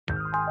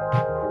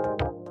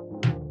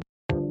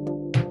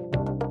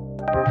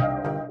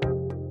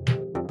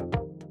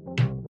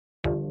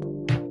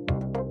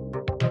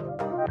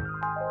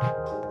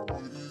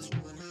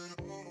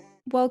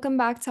Welcome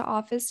back to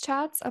Office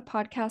Chats, a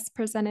podcast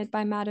presented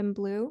by Madam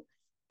Blue.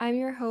 I'm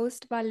your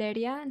host,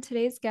 Valeria, and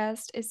today's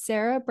guest is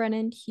Sarah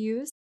Brennan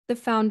Hughes, the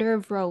founder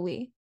of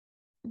Rowely.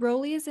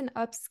 Rowely is an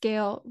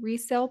upscale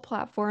resale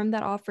platform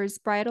that offers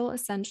bridal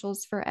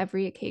essentials for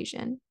every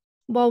occasion.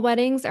 While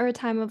weddings are a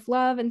time of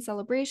love and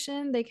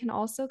celebration, they can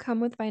also come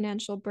with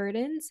financial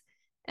burdens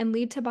and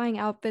lead to buying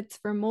outfits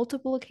for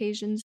multiple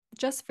occasions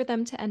just for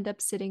them to end up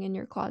sitting in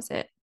your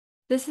closet.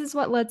 This is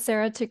what led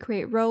Sarah to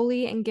create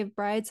Rowly and give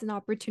brides an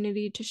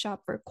opportunity to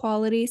shop for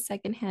quality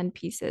secondhand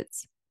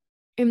pieces.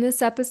 In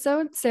this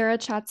episode, Sarah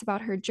chats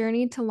about her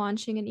journey to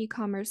launching an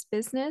e-commerce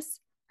business,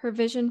 her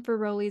vision for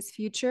Rowly's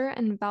future,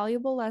 and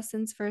valuable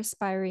lessons for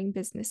aspiring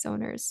business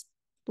owners.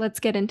 Let's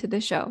get into the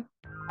show.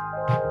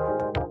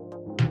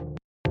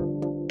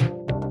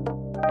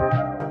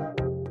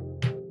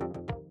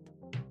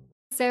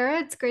 Sarah,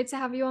 it's great to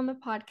have you on the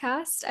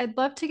podcast. I'd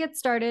love to get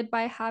started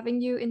by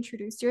having you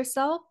introduce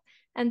yourself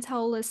and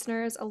tell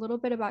listeners a little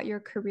bit about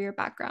your career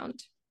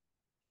background.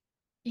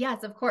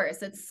 Yes, of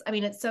course. It's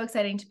so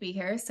exciting to be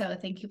here. So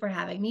thank you for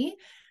having me.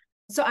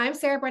 So I'm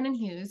Sarah Brennan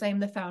Hughes.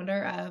 I'm the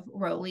founder of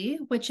Rowely,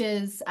 which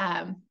is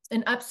an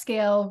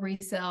upscale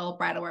resale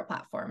bridal wear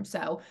platform.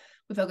 So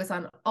we focus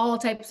on all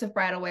types of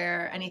bridal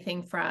wear,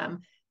 anything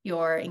from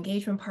your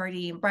engagement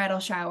party and bridal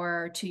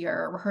shower to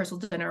your rehearsal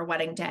dinner,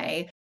 wedding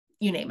day,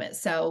 you name it.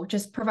 So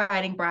just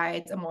providing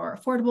brides a more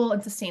affordable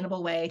and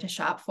sustainable way to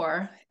shop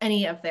for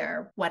any of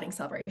their wedding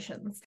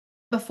celebrations.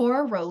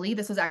 Before Rowly,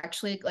 this was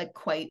actually like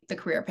quite the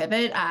career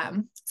pivot.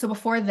 So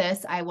before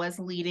this, I was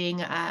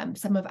leading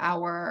some of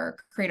our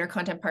creator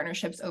content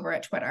partnerships over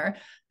at Twitter.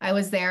 I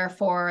was there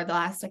for the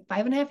last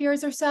 5.5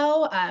 years or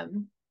so.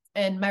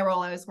 In my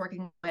role, I was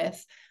working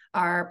with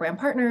our brand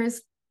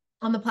partners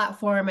on the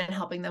platform and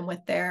helping them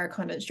with their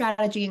content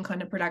strategy and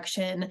content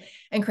production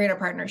and creator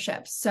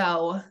partnerships.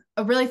 So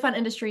a really fun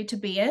industry to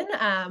be in.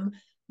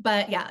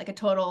 But yeah, like a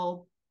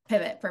total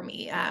pivot for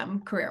me,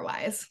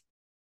 career-wise.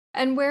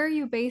 And where are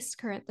you based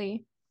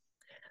currently?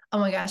 Oh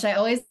my gosh, I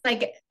always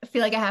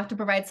feel like I have to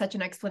provide such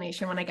an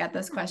explanation when I get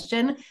this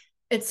question.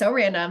 It's so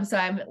random. So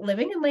I'm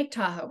living in Lake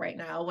Tahoe right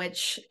now,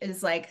 which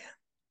is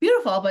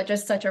beautiful, but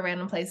just such a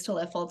random place to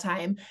live full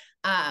time.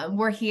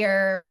 We're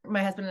here,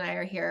 my husband and I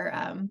are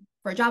here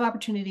for a job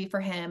opportunity for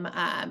him.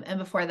 And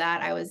before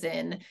that, I was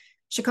in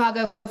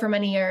Chicago for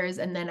many years,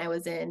 and then I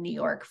was in New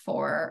York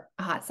for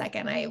a hot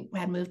second. I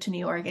had moved to New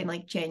York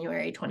in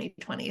January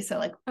 2020.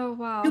 So Oh,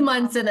 wow. 2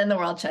 months and then the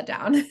world shut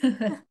down.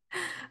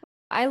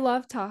 I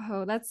love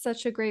Tahoe. That's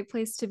such a great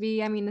place to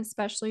be. I mean,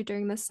 especially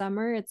during the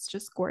summer, it's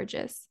just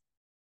gorgeous.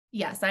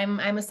 Yes, I'm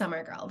a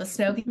summer girl. The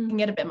snow can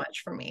get a bit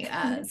much for me.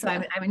 So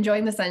Yeah. I'm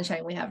enjoying the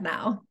sunshine we have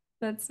now.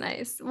 That's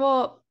nice.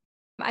 Well,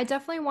 I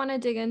definitely want to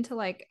dig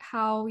into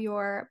how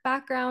your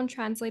background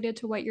translated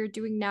to what you're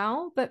doing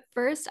now. But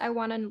first, I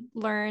want to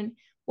learn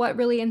what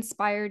really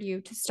inspired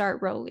you to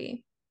start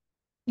Rowly.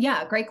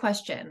 Yeah, great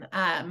question.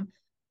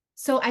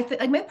 So I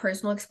think my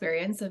personal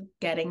experience of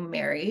getting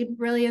married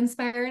really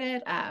inspired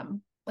it.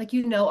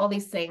 All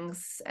these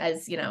things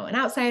as, an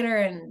outsider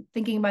and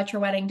thinking about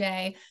your wedding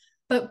day,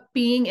 but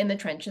being in the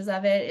trenches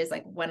of it is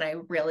when I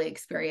really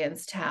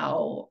experienced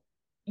how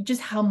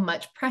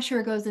much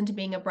pressure goes into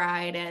being a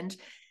bride and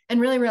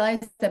really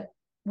realized that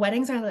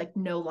weddings are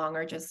no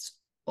longer just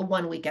a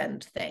one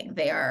weekend thing.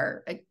 They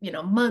are,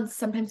 months,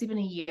 sometimes even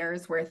a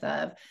year's worth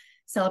of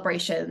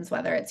celebrations,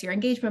 whether it's your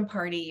engagement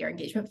party, your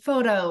engagement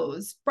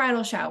photos,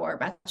 bridal shower,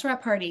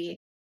 bachelorette party.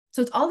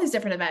 So it's all these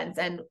different events.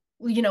 And,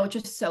 it's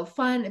just so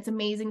fun. It's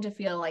amazing to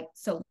feel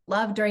so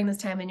loved during this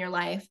time in your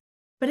life,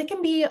 but it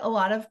can be a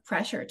lot of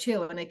pressure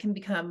too. And it can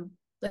become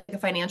a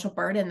financial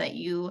burden that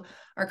you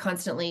are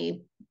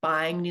constantly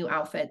buying new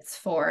outfits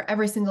for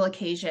every single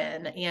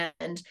occasion,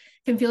 and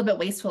can feel a bit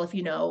wasteful if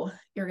you're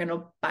going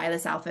to buy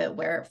this outfit,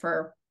 wear it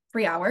for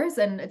 3 hours,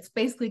 and it's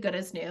basically good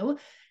as new.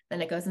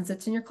 Then it goes and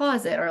sits in your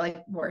closet,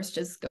 or worse,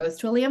 just goes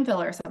to a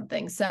landfill or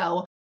something.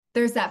 So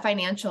there's that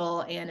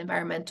financial and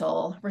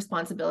environmental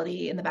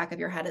responsibility in the back of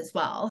your head as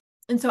well.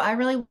 And so I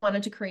really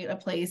wanted to create a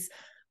place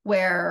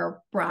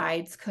where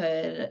brides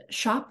could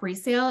shop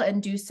resale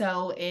and do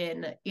so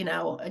in,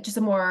 just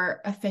a more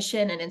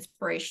efficient and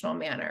inspirational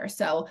manner.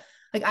 So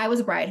I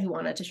was a bride who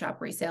wanted to shop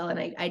resale, and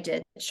I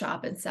did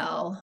shop and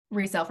sell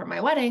resale for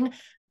my wedding.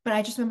 But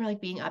I just remember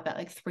being up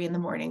at 3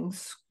 a.m,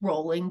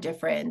 scrolling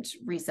different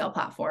resale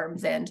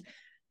platforms and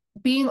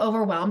being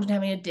overwhelmed and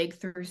having to dig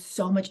through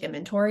so much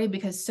inventory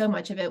because so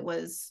much of it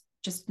was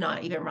just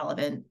not even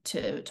relevant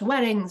to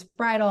weddings,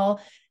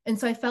 bridal. And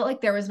so I felt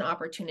like there was an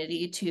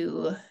opportunity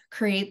to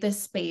create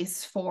this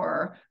space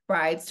for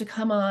brides to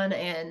come on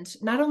and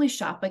not only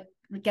shop, but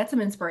get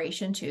some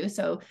inspiration too.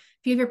 So if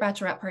you have your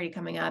bachelorette party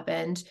coming up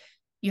and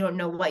you don't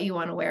know what you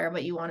want to wear,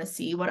 but you want to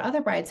see what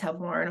other brides have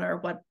worn or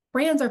what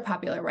brands are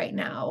popular right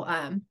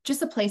now,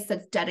 just a place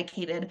that's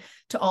dedicated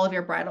to all of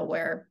your bridal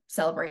wear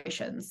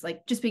celebrations,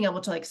 just being able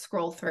to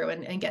scroll through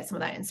and get some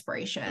of that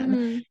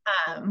inspiration.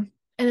 Mm-hmm.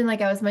 And then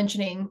I was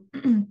mentioning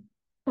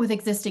with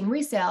existing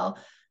resale,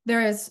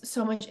 there is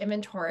so much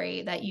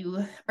inventory that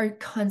you are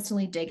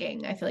constantly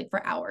digging, I feel like,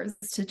 for hours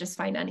to just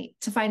find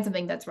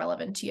something that's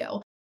relevant to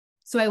you.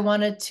 So I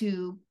wanted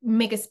to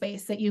make a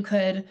space that you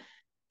could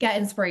get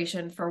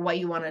inspiration for what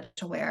you wanted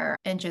to wear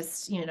and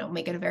just,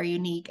 make it a very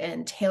unique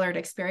and tailored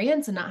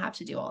experience and not have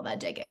to do all that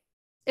digging.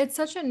 It's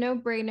such a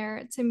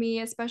no-brainer to me,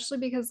 especially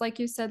because, like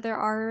you said, there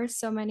are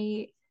so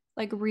many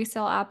like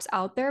resale apps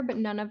out there, but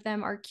none of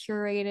them are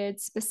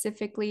curated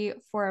specifically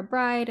for a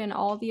bride and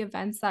all the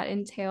events that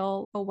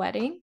entail a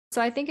wedding.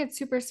 So I think it's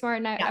super smart.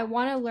 And I Yeah.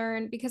 want to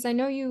learn because I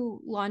know you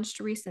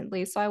launched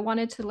recently. So I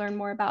wanted to learn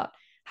more about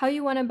how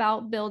you went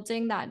about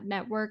building that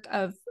network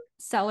of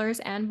sellers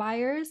and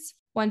buyers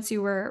once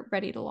you were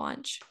ready to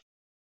launch.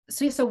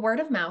 So word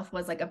of mouth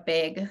was like a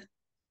big,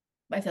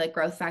 I feel like,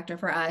 growth factor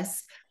for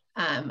us.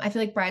 I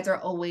feel like brides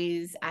are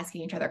always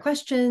asking each other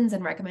questions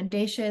and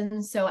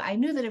recommendations. So I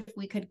knew that if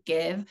we could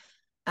give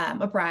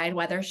a bride,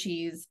 whether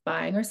she's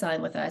buying or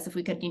selling with us, if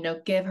we could,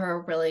 give her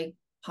a really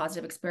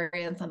positive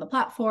experience on the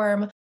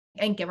platform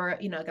and give her,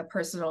 like a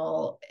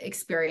personal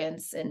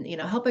experience and,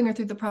 helping her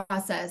through the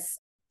process.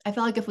 I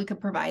felt like if we could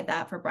provide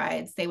that for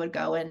brides, they would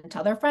go and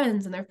tell their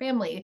friends and their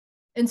family.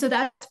 And so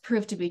that's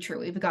proved to be true.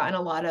 We've gotten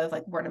a lot of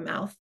like word of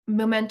mouth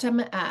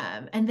momentum.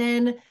 And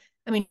then,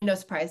 I mean, no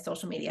surprise,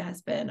 social media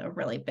has been a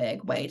really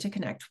big way to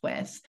connect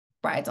with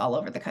brides all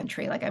over the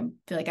country. Like I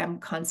feel like I'm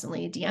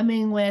constantly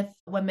DMing with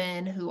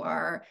women who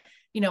are,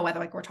 whether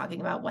like we're talking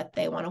about what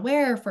they want to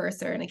wear for a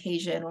certain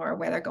occasion or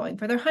where they're going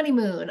for their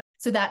honeymoon.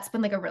 So that's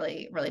been like a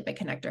really, really big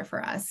connector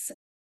for us.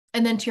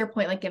 And then to your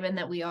point, like given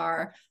that we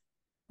are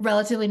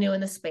relatively new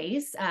in the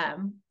space,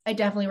 I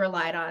definitely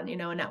relied on,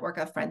 a network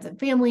of friends and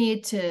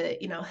family to,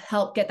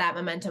 help get that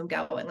momentum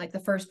going. Like the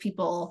first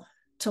people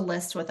to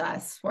list with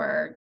us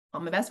were all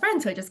my best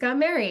friends who I just got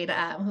married,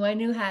 who I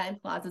knew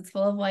had closets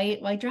full of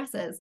white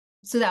dresses.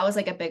 So that was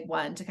like a big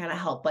one to kind of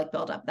help like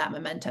build up that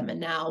momentum. And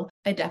now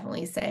I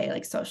definitely say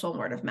like social and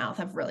word of mouth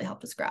have really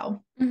helped us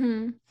grow.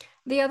 Mm-hmm.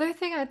 The other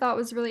thing I thought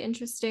was really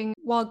interesting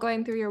while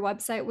going through your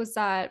website was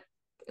that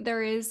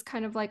there is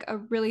kind of like a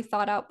really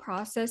thought out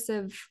process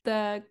of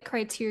the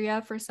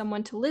criteria for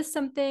someone to list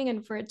something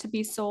and for it to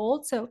be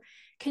sold. So,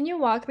 can you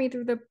walk me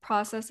through the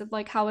process of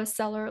like how a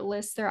seller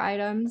lists their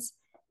items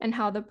and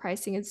how the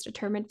pricing is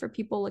determined for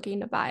people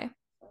looking to buy?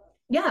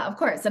 Yeah, of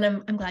course. And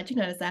I'm glad you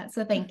noticed that.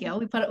 So thank you.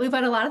 We put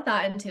a lot of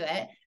thought into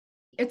it.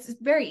 It's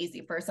very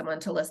easy for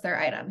someone to list their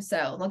items.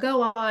 So they'll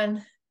go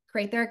on,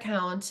 create their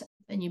account,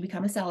 and you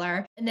become a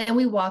seller. And then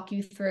we walk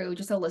you through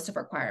just a list of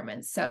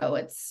requirements. So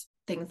it's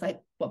things like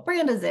what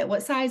brand is it?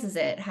 What size is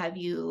it? Has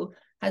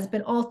it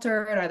been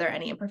altered? Are there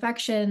any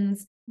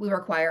imperfections? We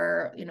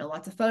require,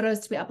 lots of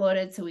photos to be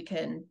uploaded so we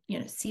can,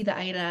 see the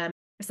item.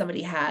 If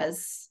somebody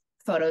has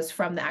photos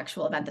from the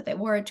actual event that they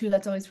wore it to,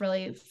 that's always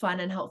really fun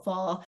and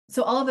helpful.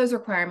 So all of those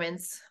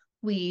requirements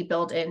we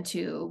build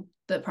into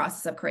the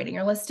process of creating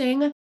your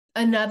listing.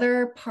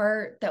 Another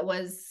part that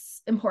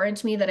was important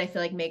to me that I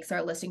feel like makes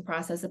our listing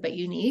process a bit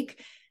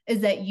unique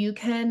is that you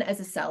can, as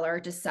a seller,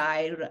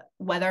 decide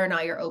whether or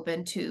not you're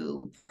open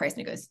to price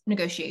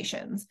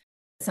negotiations.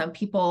 Some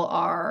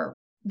people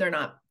they're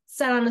not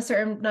set on a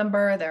certain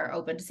number, they're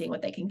open to seeing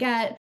what they can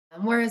get.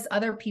 Whereas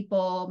other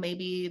people,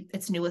 maybe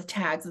it's new with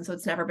tags and so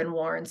it's never been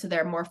worn. So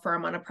they're more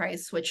firm on a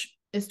price, which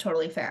is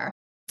totally fair.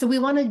 So we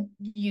wanted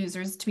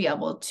users to be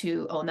able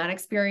to own that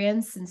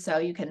experience. And so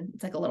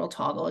it's like a little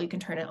toggle, you can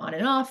turn it on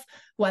and off,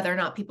 whether or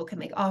not people can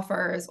make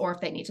offers or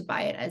if they need to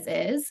buy it as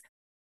is.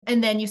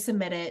 And then you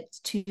submit it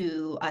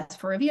to us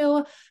for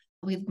review.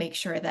 We make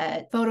sure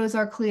that photos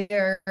are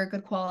clear,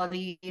 good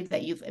quality,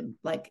 that you've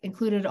like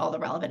included all the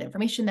relevant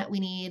information that we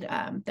need,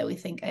 that we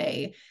think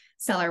a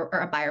seller or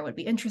a buyer would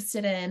be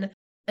interested in, and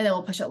then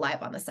we'll push it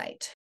live on the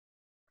site.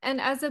 And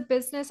as a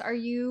business, are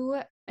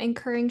you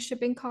incurring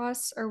shipping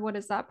costs or what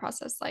is that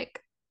process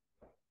like?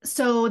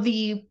 So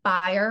the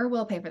buyer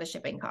will pay for the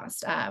shipping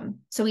cost.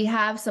 So we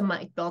have some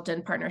like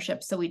built-in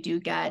partnerships. So we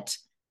do get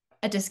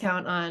a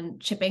discount on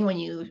shipping when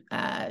you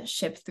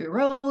ship through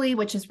Rowely,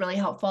 which is really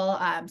helpful.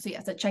 So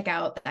yes, at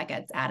checkout, that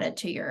gets added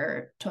to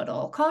your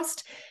total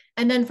cost.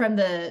 And then from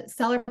the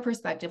seller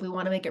perspective, we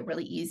want to make it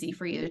really easy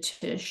for you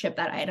to ship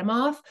that item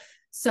off.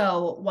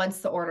 So once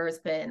the order has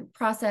been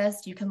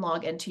processed, you can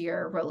log into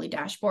your Rowely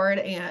dashboard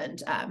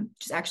and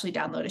just actually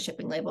download a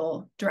shipping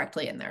label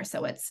directly in there.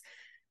 So it's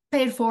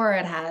paid for,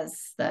 it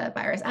has the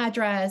buyer's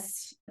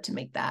address to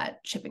make that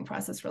shipping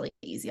process really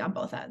easy on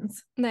both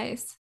ends.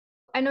 Nice.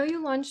 I know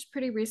you launched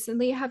pretty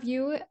recently. Have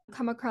you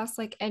come across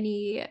like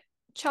any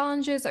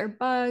challenges or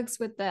bugs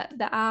with the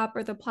app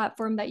or the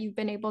platform that you've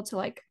been able to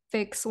like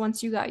fix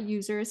once you got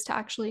users to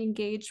actually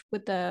engage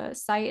with the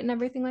site and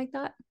everything like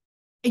that?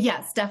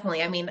 Yes,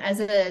 definitely. I mean, as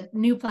a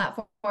new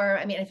platform,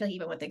 I mean, I feel like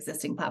even with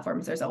existing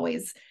platforms, there's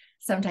always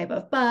some type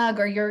of bug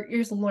or you're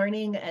just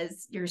learning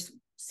as you're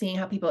seeing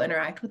how people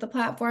interact with the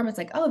platform. It's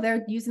like, oh,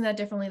 they're using that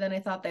differently than I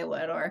thought they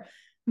would, or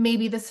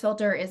maybe this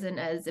filter isn't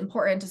as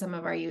important to some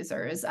of our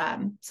users.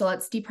 So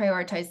let's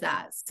deprioritize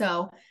that.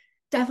 So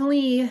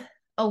definitely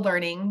a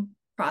learning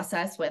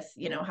process with,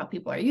 how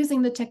people are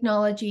using the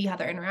technology, how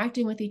they're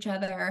interacting with each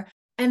other.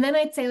 And then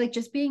I'd say like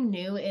just being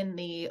new in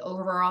the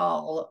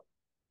overall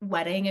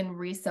wedding and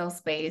resale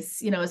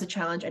space, is a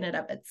challenge in and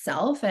of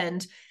itself.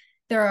 And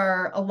there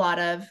are a lot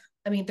of,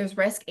 I mean, there's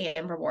risk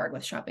and reward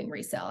with shopping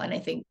resale. And I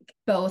think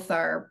both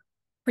are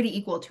pretty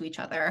equal to each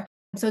other.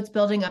 So it's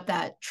building up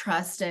that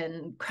trust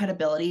and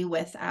credibility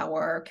with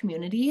our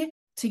community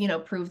to,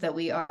 prove that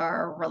we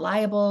are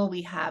reliable,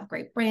 we have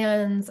great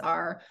brands,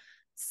 our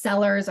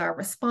sellers are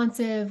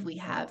responsive, we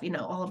have,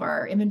 all of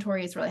our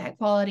inventory is really high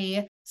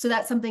quality. So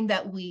that's something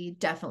that we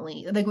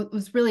definitely like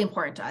was really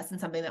important to us and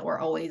something that we're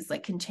always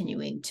like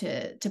continuing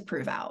to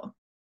prove out.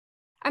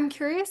 I'm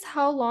curious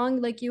how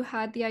long like you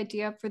had the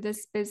idea for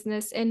this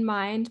business in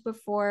mind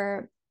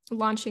before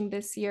launching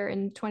this year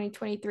in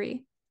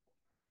 2023.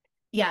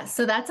 Yeah,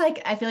 so that's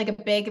like I feel like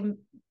a big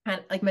kind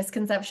of like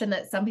misconception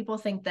that some people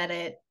think that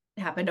it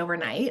happened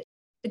overnight.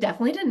 It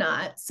definitely did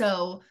not.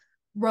 So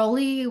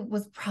Rowley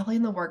was probably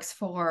in the works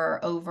for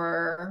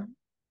over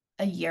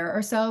a year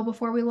or so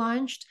before we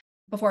launched,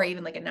 before I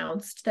even like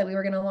announced that we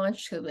were going to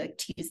launch, because we like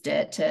teased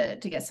it to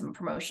get some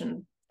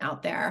promotion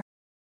out there.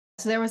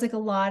 So there was like a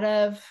lot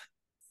of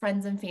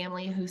friends and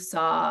family who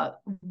saw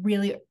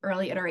really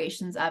early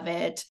iterations of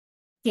it,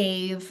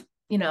 gave,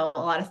 a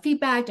lot of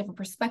feedback, different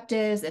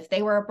perspectives, if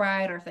they were a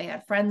bride or if they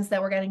had friends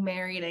that were getting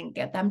married and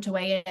get them to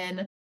weigh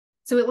in.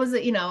 So it was,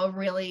 a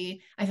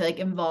really, I feel like,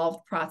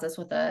 involved process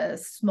with a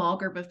small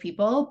group of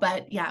people.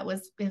 But yeah, it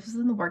was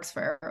in the works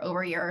for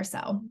over a year or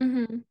so.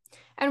 Mm-hmm.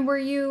 And were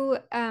you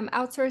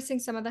outsourcing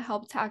some of the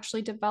help to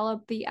actually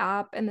develop the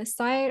app and the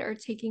site or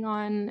taking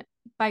on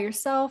by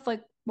yourself?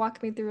 Like,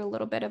 walk me through a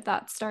little bit of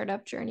that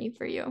startup journey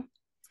for you.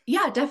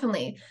 Yeah,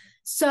 definitely.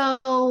 So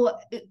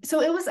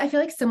it was, I feel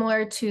like,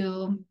 similar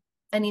to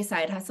any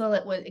side hustle.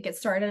 It gets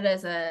started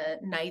as a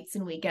nights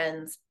and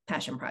weekends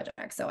passion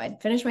project. So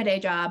I'd finish my day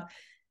job,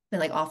 then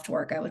like off to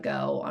work, I would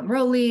go on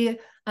Rowley.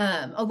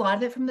 A lot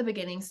of it from the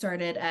beginning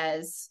started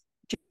as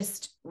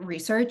just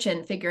research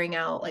and figuring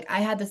out, like,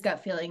 I had this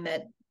gut feeling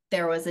that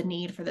there was a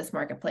need for this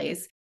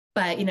marketplace.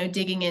 But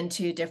digging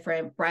into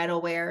different bridal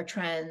wear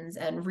trends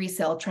and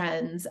resale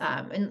trends,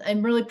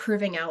 and really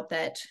proving out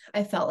that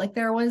I felt like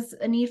there was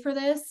a need for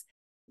this.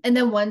 And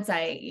then once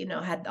I,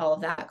 had all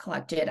of that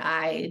collected,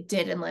 I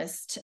did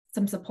enlist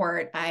some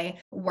support. I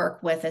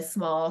work with a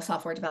small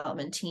software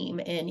development team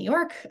in New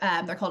York.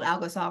 They're called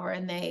AlgoSolver,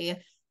 and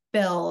they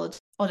build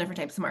all different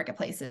types of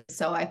marketplaces.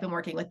 So I've been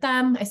working with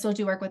them. I still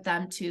do work with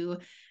them to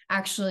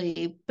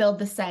actually build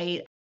the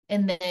site.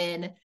 And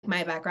then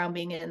my background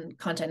being in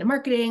content and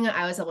marketing,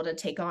 I was able to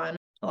take on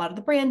a lot of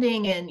the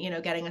branding and,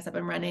 getting us up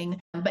and running.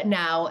 But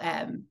now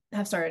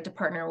have started to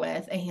partner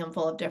with a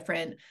handful of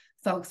different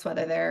folks,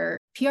 whether they're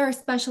PR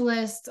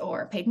specialists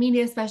or paid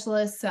media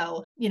specialists.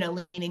 So,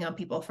 leaning on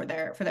people for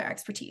their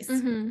expertise.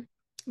 Mm-hmm.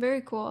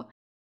 Very cool.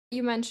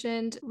 You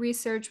mentioned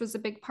research was a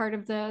big part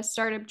of the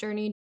startup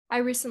journey. I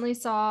recently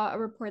saw a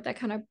report that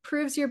kind of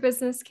proves your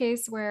business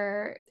case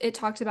where it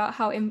talked about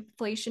how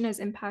inflation has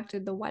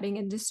impacted the wedding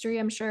industry.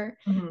 I'm sure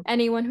Mhm.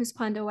 anyone who's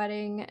planned a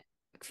wedding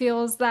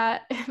feels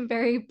that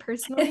very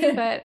personally,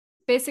 but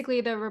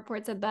basically the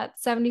report said that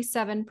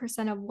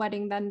 77% of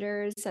wedding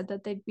vendors said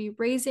that they'd be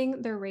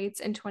raising their rates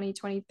in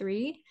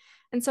 2023.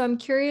 And so I'm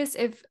curious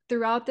if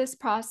throughout this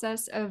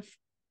process of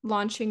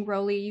launching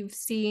Rowley, you've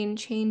seen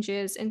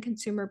changes in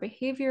consumer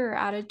behavior or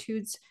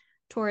attitudes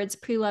towards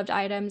pre-loved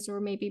items, or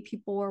maybe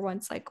people were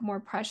once like more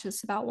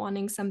precious about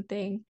wanting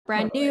something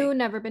brand Totally. new,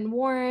 never been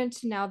worn.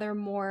 Now they're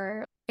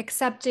more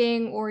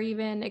accepting or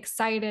even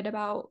excited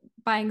about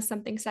buying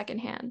something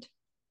secondhand.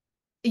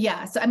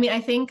 Yeah. So, I mean,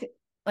 I think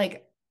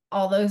like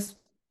all those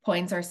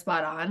points are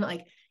spot on.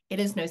 Like, it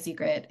is no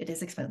secret, it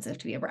is expensive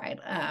to be a bride.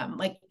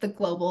 Like the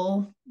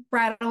global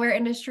bridal wear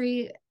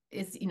industry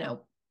is,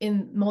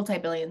 in multi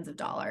billions of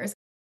dollars.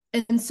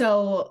 And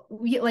so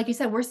like you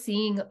said, we're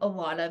seeing a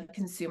lot of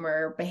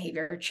consumer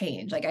behavior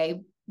change. Like,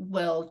 I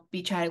will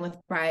be chatting with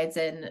brides,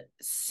 and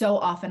so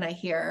often I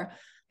hear,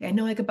 I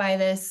know I could buy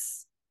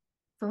this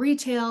for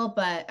retail,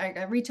 but I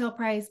got retail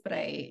price, but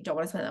I don't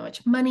want to spend that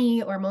much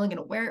money, or I'm only going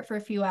to wear it for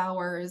a few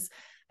hours.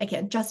 I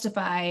can't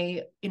justify,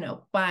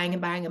 buying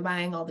and buying and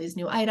buying all these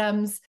new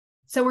items.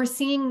 So we're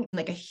seeing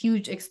like a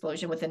huge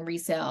explosion within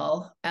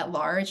resale at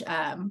large.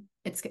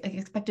 It's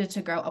expected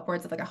to grow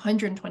upwards of like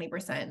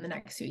 120% in the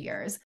next few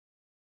years.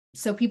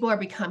 So people are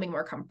becoming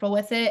more comfortable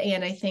with it.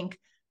 And I think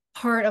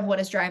part of what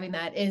is driving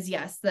that is,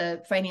 yes,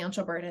 the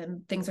financial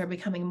burden. Things are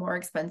becoming more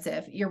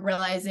expensive. You're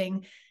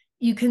realizing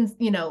you can,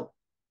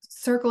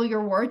 circle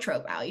your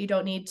wardrobe out. You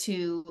don't need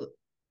to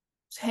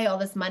pay all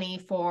this money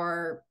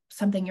for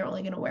something you're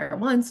only going to wear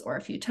once or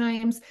a few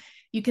times.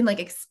 You can like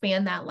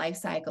expand that life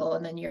cycle,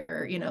 and then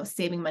you're,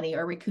 saving money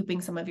or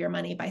recouping some of your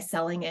money by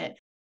selling it.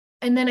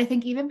 And then I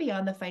think even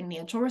beyond the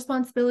financial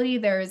responsibility,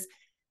 there's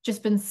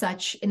just been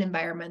such an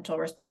environmental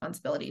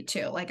responsibility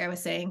too. Like I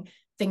was saying,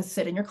 things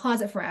sit in your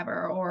closet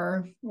forever,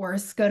 or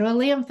worse, go to a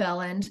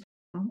landfill. And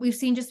we've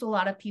seen just a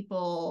lot of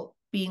people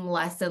being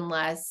less and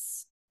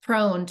less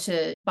prone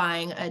to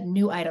buying a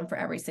new item for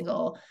every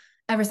single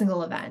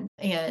event.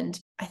 And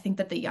I think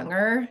that the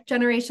younger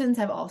generations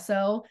have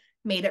also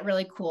made it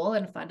really cool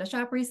and fun to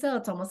shop resale.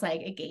 It's almost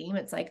like a game.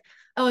 It's like,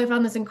 oh, I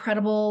found this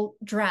incredible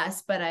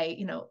dress, but I,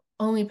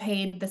 only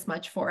paid this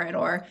much for it,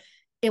 or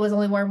it was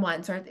only worn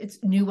once, or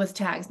it's new with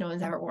tags, no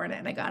one's ever worn it,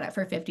 and I got it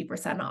for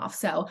 50% off.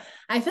 So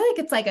I feel like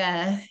it's like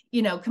a,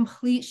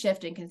 complete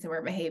shift in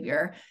consumer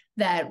behavior,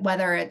 that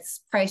whether it's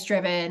price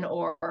driven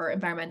or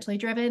environmentally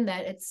driven,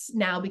 that it's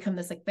now become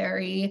this like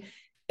very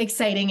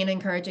exciting and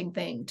encouraging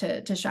thing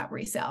to shop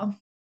resale.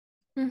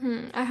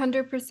 Mm-hmm. I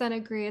 100%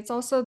 agree. It's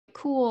also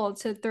cool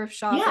to thrift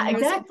shop, Yeah, and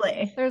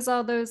exactly. there's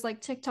all those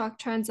like TikTok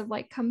trends of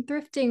like come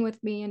thrifting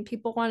with me, and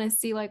people want to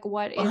see like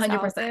what is out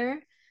 100%.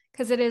 there,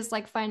 because it is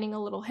like finding a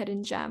little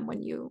hidden gem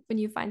when you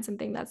find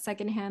something that's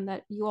secondhand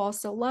that you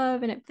also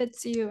love and it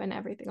fits you and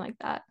everything like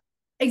that.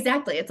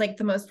 Exactly. It's like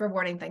the most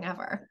rewarding thing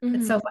ever.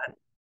 It's so Mm-hmm. fun.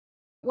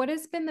 What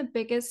has been the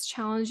biggest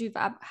challenge you've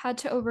had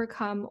to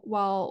overcome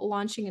while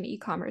launching an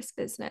e-commerce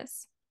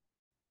business?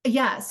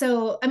 Yeah.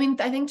 So, I mean,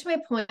 I think to my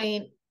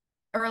point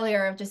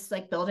earlier of just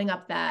like building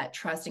up that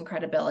trust and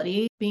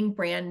credibility, being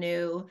brand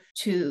new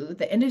to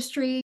the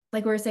industry,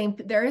 like we were saying,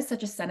 there is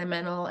such a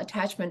sentimental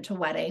attachment to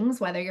weddings,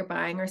 whether you're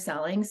buying or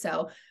selling.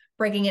 So,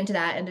 breaking into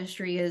that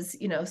industry is,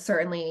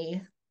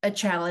 certainly a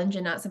challenge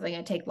and not something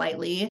I take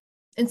lightly.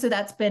 And so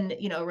that's been,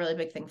 a really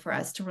big thing for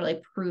us to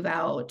really prove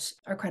out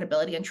our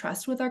credibility and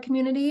trust with our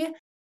community.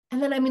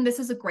 And then, I mean, this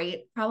is a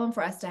great problem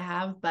for us to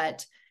have,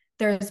 but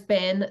there's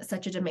been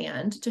such a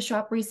demand to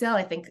shop resale.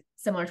 I think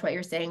similar to what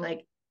you're saying,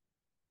 like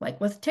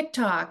with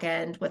TikTok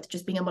and with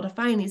just being able to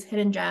find these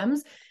hidden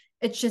gems,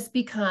 it's just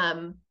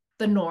become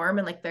the norm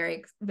and like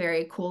very,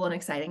 very cool and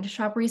exciting to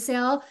shop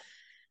resale.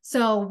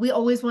 So we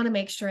always want to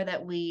make sure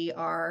that we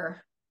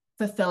are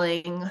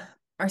fulfilling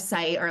our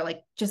site, or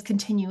like just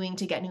continuing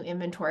to get new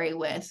inventory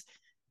with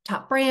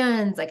top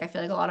brands. Like I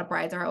feel like a lot of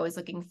brides are always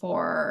looking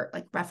for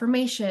like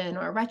Reformation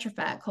or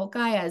Retrofit, Colt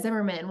Gaia,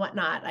 Zimmerman,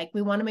 whatnot. Like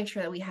we want to make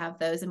sure that we have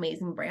those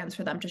amazing brands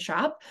for them to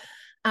shop.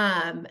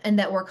 And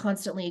that we're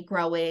constantly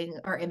growing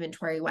our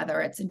inventory,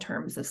 whether it's in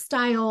terms of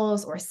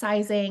styles or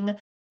sizing.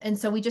 And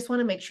so we just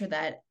want to make sure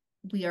that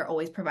we are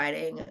always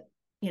providing,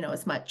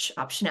 as much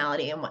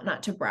optionality and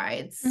whatnot to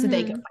brides so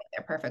they can Mm-hmm. find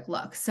their perfect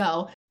look.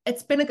 So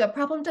it's been a good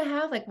problem to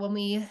have. Like when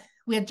we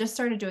had just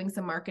started doing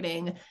some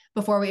marketing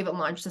before we even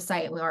launched the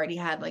site, and we already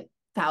had like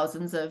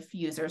thousands of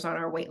users on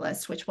our wait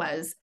list, which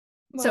was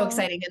so Wow.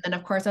 exciting. And then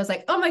of course I was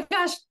like, oh my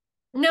gosh,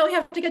 now we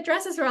have to get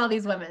dresses for all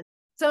these women.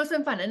 So it's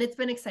been fun, and it's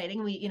been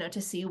exciting. We,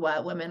 to see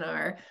what women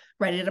are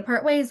ready to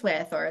part ways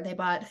with, or they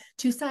bought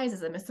two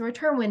sizes and missed the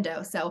return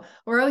window. So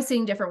we're always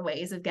seeing different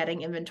ways of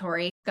getting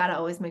inventory. Got to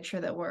always make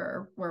sure that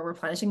we're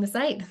replenishing the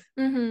site.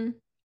 Mm-hmm.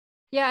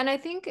 Yeah, and I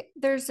think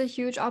there's a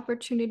huge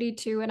opportunity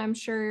too, and I'm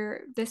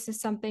sure this is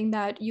something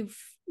that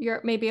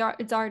you're maybe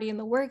it's already in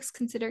the works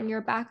considering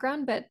your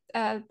background, but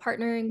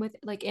partnering with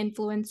like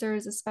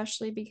influencers,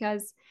 especially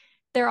because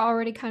they're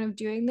already kind of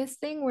doing this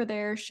thing where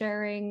they're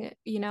sharing,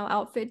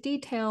 outfit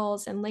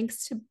details and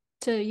links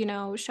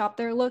to, shop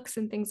their looks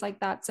and things like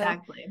that. So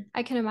Exactly.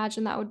 I can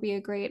imagine that would be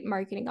a great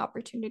marketing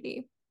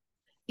opportunity.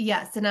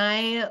 Yes, and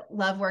I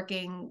love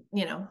working,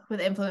 with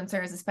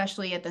influencers,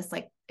 especially at this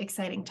like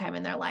exciting time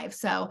in their life.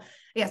 So,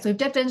 yes, we've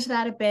dipped into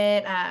that a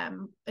bit.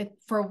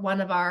 For one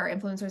of our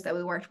influencers that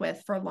we worked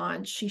with for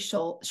launch, she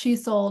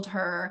sold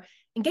her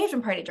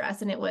engagement party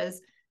dress, and it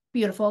was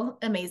beautiful,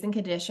 amazing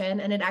condition,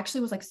 and it actually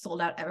was like sold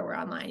out everywhere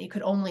online. You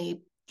could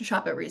only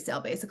shop at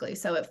resale basically.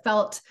 So it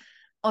felt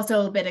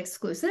also a bit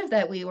exclusive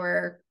that we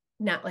were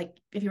not like,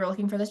 if you were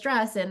looking for this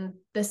dress in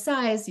this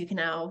size, you can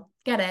now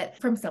get it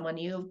from someone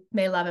you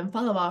may love and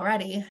follow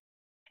already.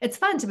 It's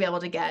fun to be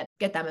able to get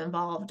them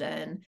involved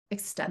and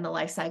extend the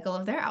life cycle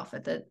of their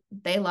outfit that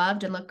they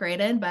loved and looked great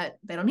in, but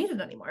they don't need it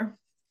anymore.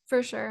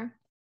 For sure.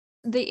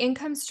 The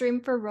income stream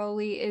for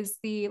Rowley is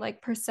the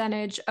like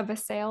percentage of a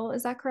sale,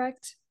 is that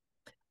correct?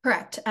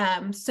 Correct.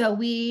 So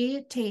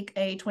we take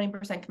a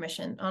 20%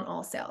 commission on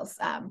all sales,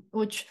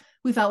 which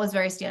we felt was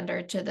very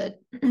standard to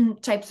the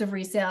types of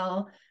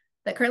resale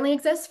that currently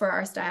exists for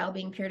our style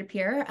being peer to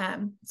peer.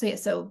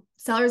 So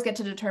sellers get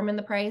to determine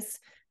the price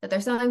that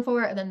they're selling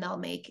for, and then they'll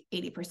make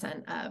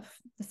 80% of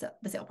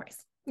the sale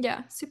price.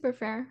 Yeah, super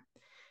fair.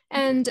 Mhm.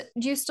 And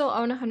do you still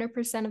own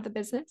 100% of the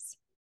business?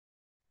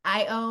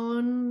 I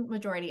own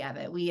majority of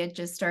it. We had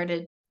just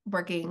started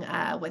working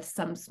with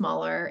some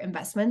smaller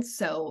investments,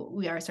 so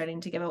we are starting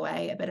to give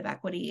away a bit of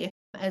equity,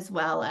 as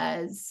well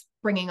as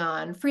bringing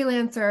on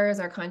freelancers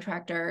or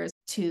contractors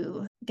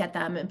to get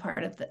them in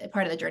part of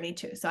the journey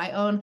too. So I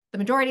own the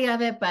majority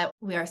of it, but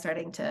we are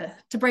starting to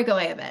break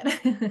away a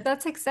bit.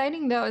 That's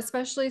exciting though,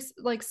 especially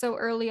like so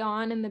early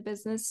on in the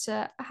business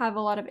to have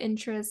a lot of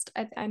interest.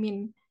 I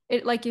mean,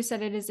 it like you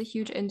said, it is a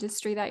huge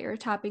industry that you're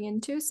tapping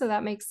into, so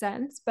that makes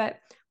sense. But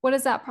what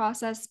has that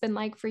process been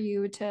like for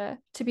you to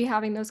be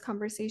having those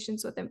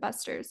conversations with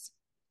investors?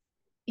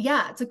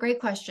 Yeah, it's a great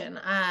question.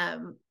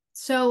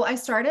 So I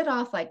started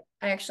off like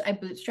I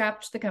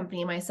bootstrapped the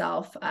company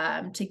myself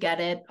to get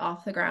it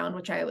off the ground,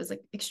 which I was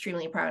like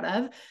extremely proud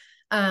of.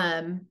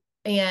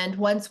 And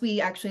once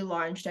we actually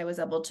launched, I was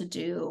able to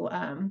do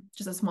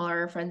just a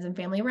smaller friends and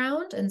family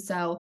round. And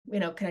so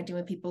connecting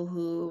with people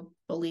who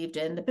believed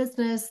in the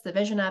business, the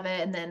vision of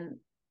it, and then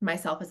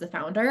myself as the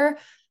founder.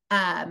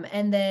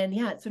 And then,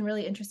 yeah, it's been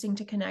really interesting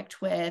to connect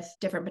with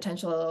different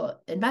potential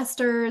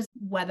investors,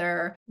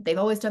 whether they've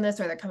always done this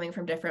or they're coming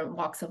from different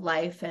walks of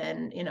life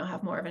and,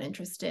 have more of an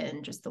interest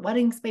in just the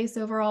wedding space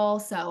overall.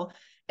 So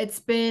it's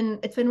been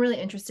really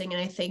interesting.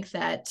 And I think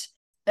that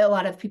a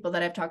lot of people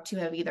that I've talked to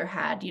have either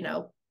had,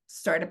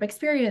 startup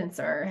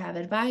experience or have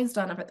advised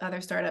on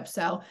other startups.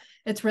 So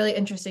it's really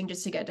interesting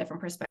just to get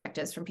different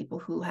perspectives from people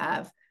who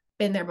have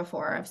been there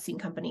before. I've seen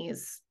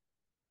companies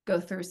go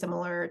through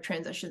similar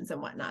transitions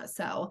and whatnot.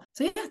 So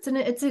yeah, it's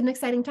an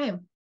exciting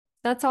time.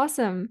 That's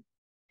awesome.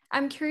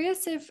 I'm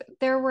curious if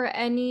there were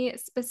any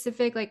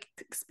specific like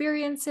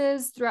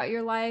experiences throughout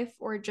your life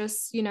or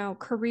just,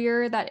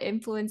 career that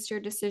influenced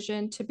your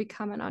decision to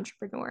become an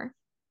entrepreneur.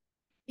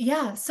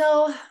 Yeah,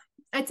 so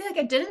I'd say like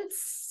I didn't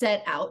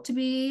set out to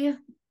be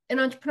an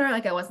entrepreneur.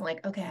 Like I wasn't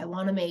like, okay, I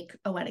want to make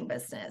a wedding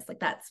business. Like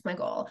that's my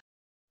goal.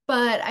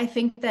 But I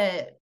think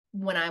that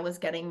when I was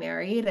getting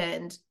married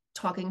and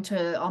talking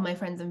to all my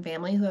friends and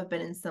family who have been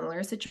in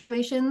similar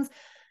situations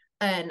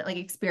and like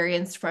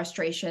experienced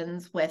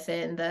frustrations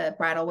within the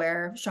bridal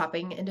wear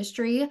shopping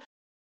industry,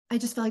 I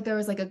just felt like there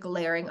was like a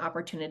glaring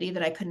opportunity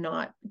that I could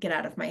not get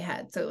out of my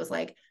head. So it was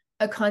like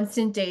a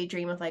constant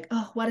daydream of like,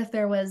 oh, what if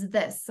there was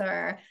this?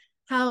 Or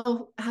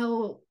how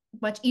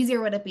much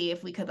easier would it be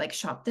if we could like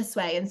shop this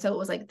way? And so it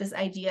was like this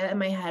idea in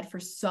my head for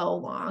so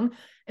long.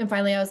 And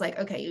finally I was like,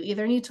 okay, you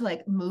either need to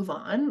like move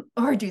on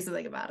or do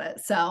something about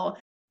it. So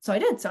I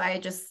did. So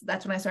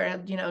that's when I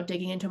started,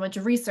 digging into a bunch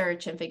of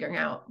research and figuring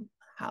out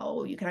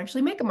how you can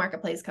actually make a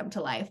marketplace come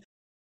to life.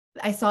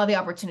 I saw the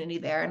opportunity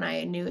there and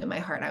I knew in my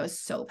heart I was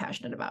so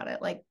passionate about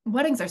it. Like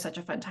weddings are such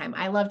a fun time.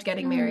 I loved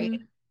getting married.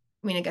 Mm-hmm.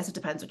 I mean, I guess it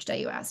depends which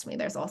day you asked me.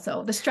 There's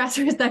also the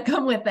stressors that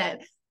come with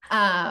it.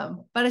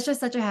 But it's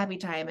just such a happy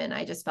time. And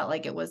I just felt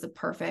like it was a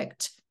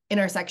perfect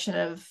intersection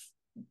of,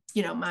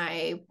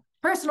 my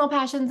personal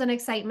passions and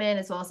excitement,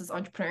 as well as this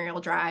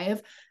entrepreneurial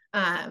drive.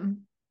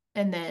 And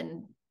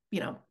then,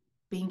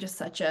 being just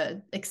such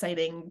a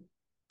exciting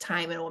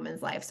time in a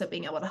woman's life. So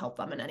being able to help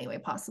them in any way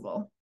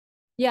possible.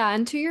 Yeah,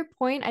 and to your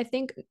point, I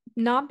think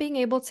not being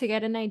able to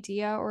get an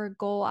idea or a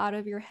goal out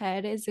of your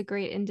head is a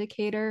great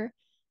indicator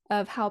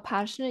of how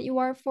passionate you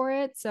are for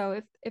it.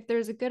 So if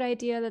there's a good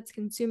idea that's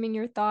consuming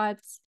your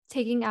thoughts,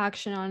 taking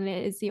action on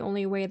it is the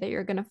only way that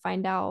you're going to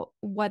find out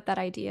what that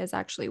idea is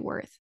actually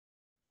worth.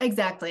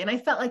 Exactly. And I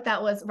felt like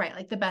that was right,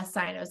 like the best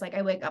sign. It was like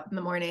I wake up in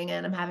the morning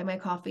and I'm having my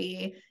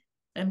coffee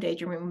and I'm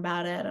daydreaming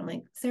about it. I'm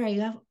like, Sarah,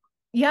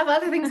 you have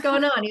other things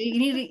going on. You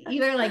need to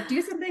either like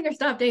do something or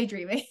stop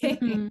daydreaming.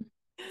 Mhm.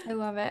 I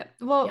love it.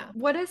 Well, Yeah.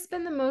 what has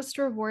been the most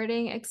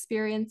rewarding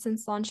experience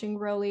since launching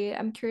Rowly?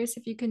 I'm curious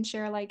if you can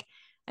share like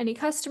any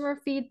customer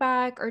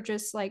feedback or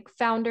just like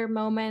founder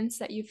moments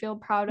that you feel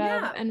proud of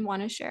Yeah. and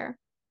want to share.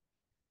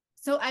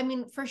 So, I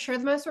mean, for sure,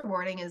 the most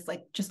rewarding is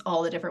like just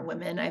all the different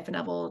women I've been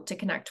able to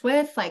connect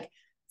with, like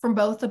from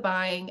both the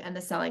buying and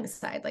the selling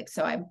side. Like,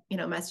 so I'm,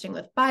 messaging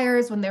with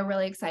buyers when they're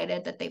really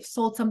excited that they've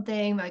sold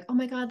something. They're like, oh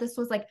my God, this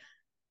was like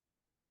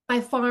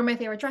by far my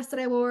favorite dress that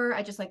I wore.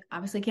 I just like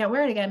obviously can't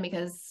wear it again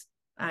because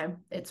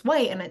it's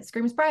white and it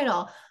screams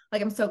bridal.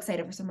 Like I'm so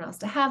excited for someone else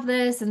to have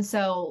this. And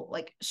so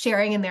like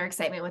sharing in their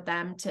excitement with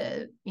them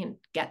to,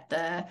 get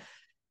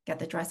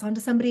the dress onto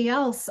somebody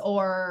else.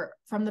 Or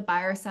from the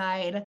buyer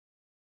side,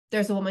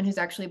 there's a woman who's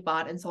actually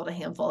bought and sold a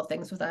handful of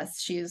things with us.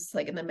 She's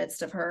like in the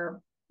midst of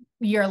her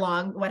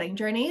year-long wedding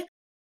journey.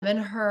 And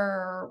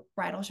her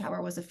bridal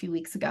shower was a few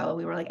weeks ago. And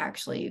we were like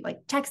actually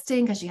like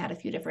texting because she had a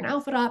few different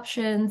outfit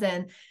options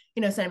and,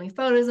 sending me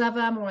photos of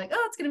them. We're like,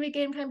 oh, it's going to be a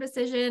game time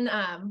decision.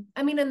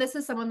 I mean, and this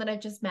is someone that I've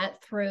just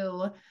met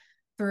through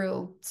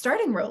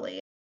starting Rowly.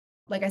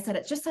 Like I said,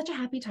 it's just such a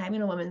happy time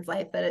in a woman's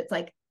life that it's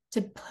like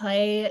to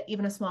play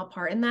even a small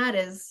part in that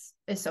is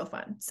so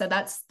fun. So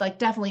that's like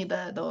definitely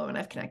the woman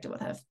I've connected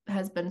with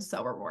has been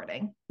so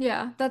rewarding.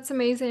 Yeah, that's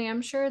amazing.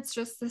 I'm sure it's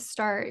just the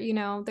start,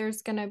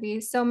 there's going to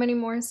be so many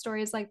more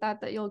stories like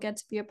that that you'll get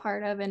to be a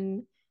part of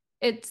and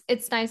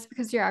it's nice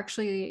because you're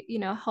actually,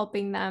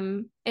 helping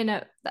them in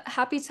a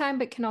happy time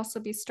but can also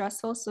be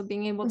stressful, so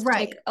being able to take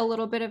Right. a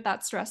little bit of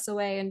that stress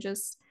away and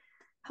just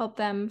help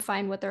them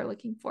find what they're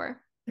looking for.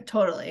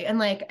 Totally. And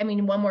like, I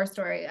mean, one more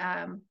story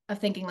of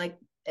thinking like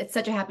it's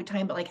such a happy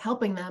time, but like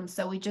helping them.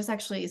 So we just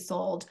actually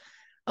sold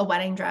a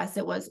wedding dress.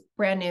 It was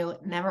brand new,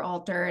 never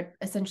altered.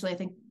 Essentially, I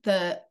think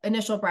the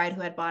initial bride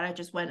who had bought it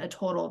just went a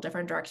total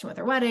different direction with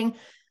her wedding.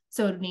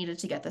 So needed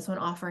to get this one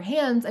off her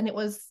hands. And it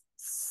was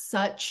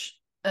such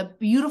a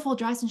beautiful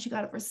dress and she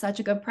got it for such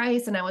a good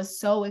price. And I was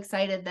so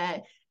excited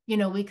that,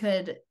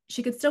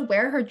 she could still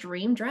wear her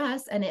dream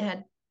dress and it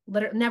had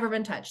literally never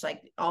been touched.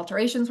 Like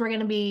alterations were going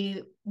to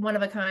be one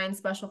of a kind,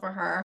 special for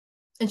her.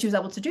 And she was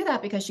able to do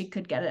that because she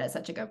could get it at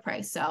such a good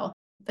price. So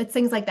it's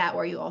things like that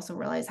where you also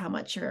realize how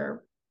much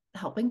you're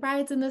helping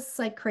brides in this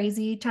like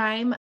crazy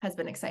time has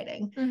been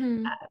exciting.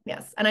 Mm-hmm.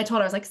 Yes. And I told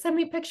her, I was like, send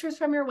me pictures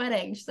from your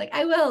wedding. She's like,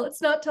 I will.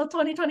 It's not till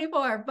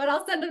 2024, but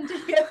I'll send them to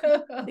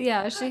you.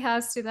 Yeah, she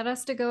has to. That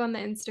has to go on the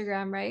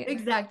Instagram, right?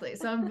 Exactly.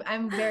 So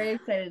I'm very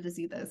excited to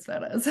see those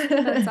photos.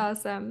 That's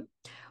awesome.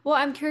 Well,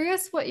 I'm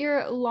curious what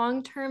your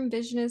long-term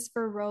vision is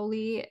for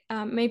Rowley.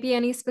 Maybe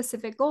any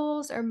specific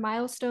goals or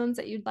milestones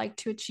that you'd like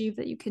to achieve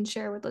that you can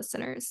share with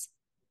listeners.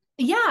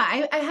 Yeah,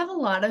 I have a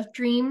lot of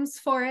dreams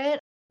for it.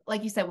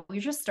 Like you said,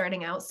 we're just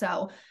starting out.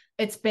 So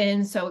it's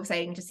been so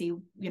exciting to see,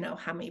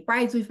 how many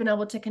brides we've been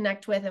able to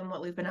connect with and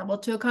what we've been able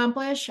to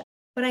accomplish.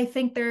 But I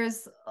think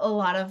there's a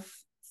lot of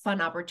fun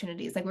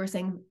opportunities. Like we were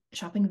saying,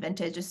 shopping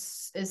vintage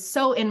is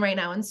so in right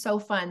now and so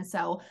fun.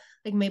 So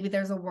like maybe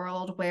there's a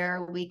world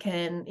where we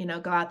can,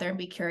 go out there and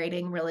be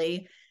curating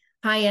really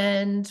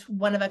high-end,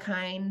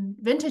 one-of-a-kind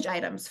vintage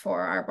items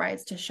for our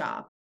brides to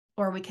shop.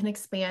 Or we can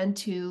expand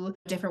to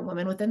different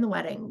women within the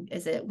wedding.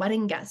 Is it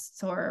wedding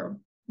guests or,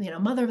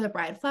 mother of the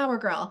bride, flower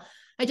girl?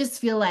 I just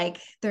feel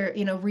like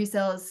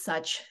resale is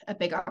such a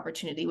big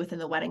opportunity within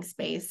the wedding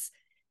space,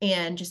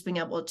 and just being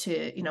able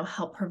to,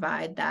 help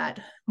provide that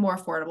more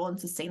affordable and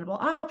sustainable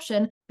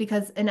option,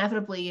 because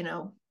inevitably,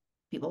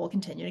 people will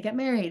continue to get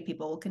married,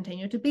 people will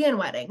continue to be in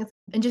weddings,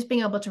 and just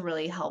being able to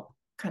really help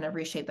kind of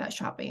reshape that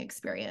shopping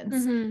experience.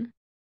 Mm-hmm.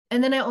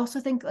 And then I also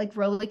think like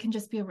Rowley can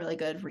just be a really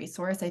good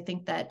resource. I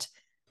think that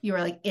you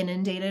are like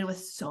inundated with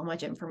so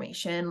much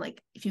information.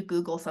 Like if you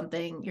Google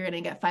something, you're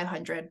going to get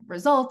 500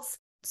 results.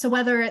 So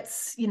whether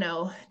it's,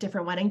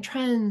 different wedding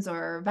trends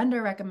or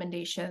vendor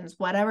recommendations,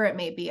 whatever it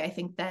may be, I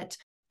think that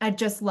I'd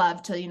just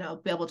love to,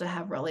 be able to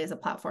have Rowley as a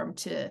platform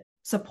to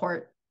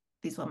support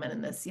these women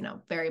in this,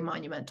 very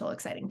monumental,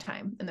 exciting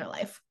time in their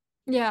life.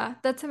 Yeah,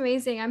 that's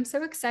amazing. I'm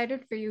so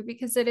excited for you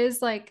because it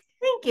is like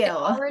Thank it you.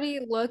 already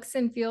looks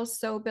and feels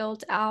so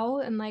built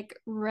out and like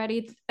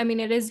ready. I mean,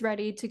 it is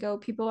ready to go.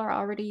 People are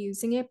already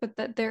using it, but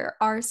that there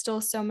are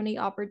still so many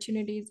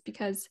opportunities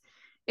because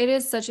it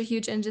is such a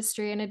huge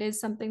industry and it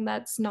is something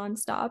that's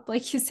nonstop.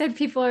 Like you said,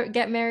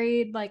 get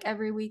married like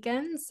every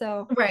weekend.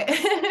 So Right.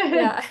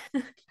 yeah.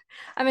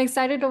 I'm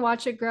excited to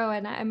watch it grow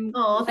and I'm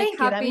Oh, like thank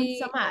you. That means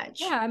so happy.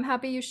 Yeah, much. I'm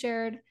happy you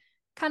shared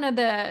kind of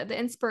the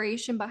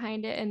inspiration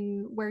behind it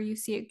and where you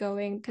see it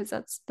going because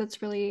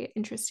that's really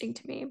interesting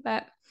to me.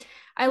 But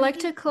I Oh, like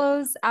thank to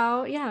close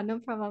out, yeah, no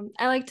problem.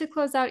 I like to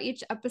close out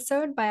each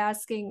episode by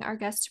asking our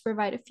guests to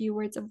provide a few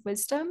words of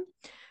wisdom.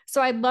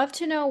 So I'd love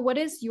to know, what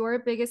is your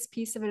biggest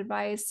piece of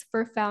advice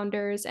for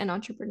founders and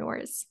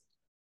entrepreneurs?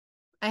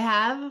 I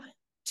have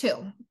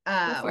two.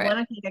 Go for One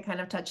it. I think I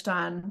kind of touched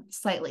on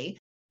slightly.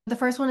 The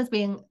first one is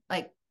being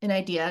like an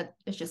idea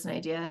is just an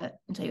idea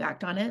until you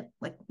act on it.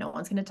 Like no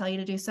one's going to tell you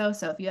to do so.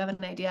 So if you have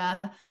an idea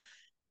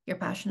you're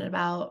passionate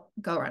about,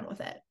 go run with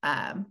it.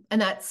 And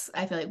that's,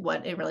 I feel like,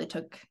 what it really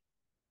took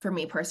for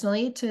me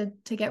personally to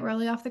get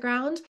Rowley off the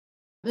ground.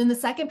 And the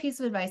second piece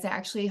of advice I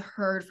actually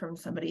heard from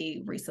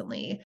somebody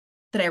recently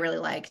that I really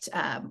liked.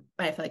 I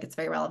feel like it's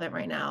very relevant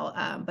right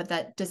now. But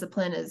that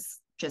discipline is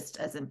just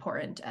as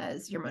important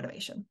as your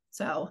motivation.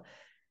 So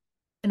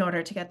in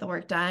order to get the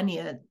work done,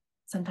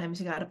 sometimes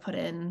you got to put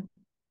in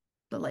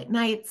the late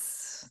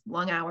nights,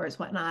 long hours,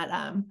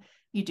 whatnot.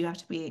 You do have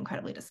to be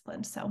incredibly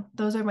disciplined. So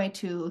those are my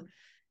two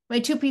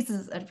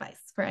pieces of advice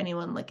for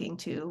anyone looking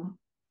to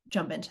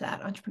jump into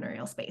that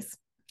entrepreneurial space.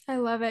 I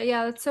love it.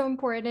 Yeah, that's so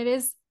important. It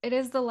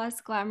is the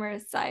less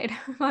glamorous side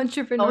of Oh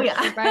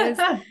entrepreneurship, right? Is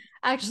yeah.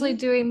 actually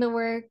doing the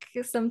work.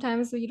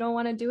 Sometimes you don't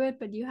want to do it,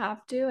 but you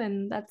have to,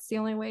 and that's the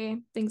only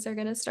way things are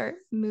going to start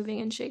moving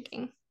and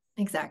shaking.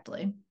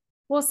 Exactly.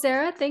 Well,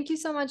 Sarah, thank you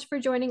so much for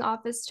joining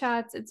Office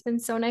Chats. It's been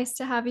so nice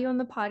to have you on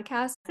the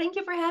podcast. Thank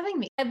you for having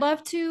me. I'd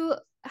love to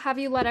have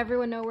you let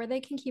everyone know where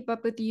they can keep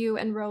up with you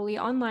and Rowley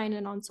online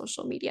and on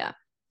social media.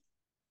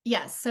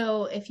 Yes.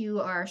 So if you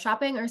are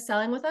shopping or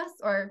selling with us,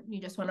 or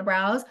you just want to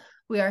browse,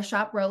 we are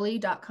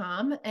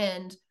shoprowley.com,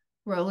 and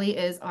Rowley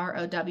is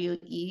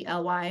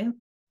Rowely.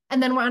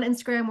 And then we're on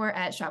Instagram. We're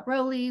at Shop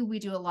Rowley. We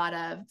do a lot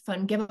of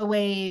fun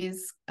giveaways,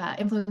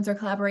 influencer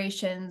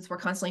collaborations. We're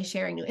constantly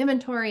sharing new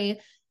inventory.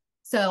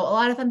 So a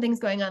lot of fun things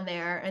going on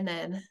there. And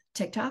then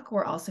TikTok,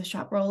 we're also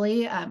Shop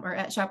Rowley, or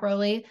at Shop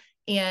Rowley.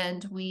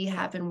 And we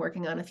have been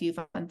working on a few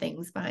fun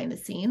things behind the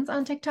scenes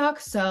on TikTok.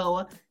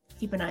 So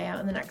keep an eye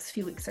out in the next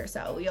few weeks or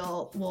so.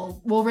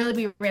 We'll really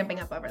be ramping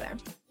up over there.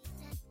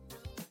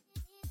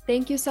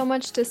 Thank you so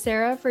much to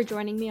Sarah for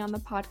joining me on the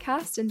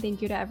podcast, and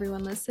thank you to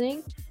everyone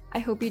listening. I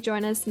hope you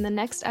join us in the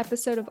next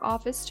episode of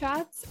Office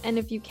Chats, and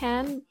if you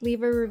can,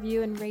 leave a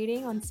review and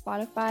rating on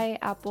Spotify,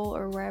 Apple,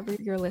 or wherever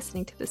you're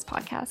listening to this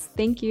podcast.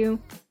 Thank you.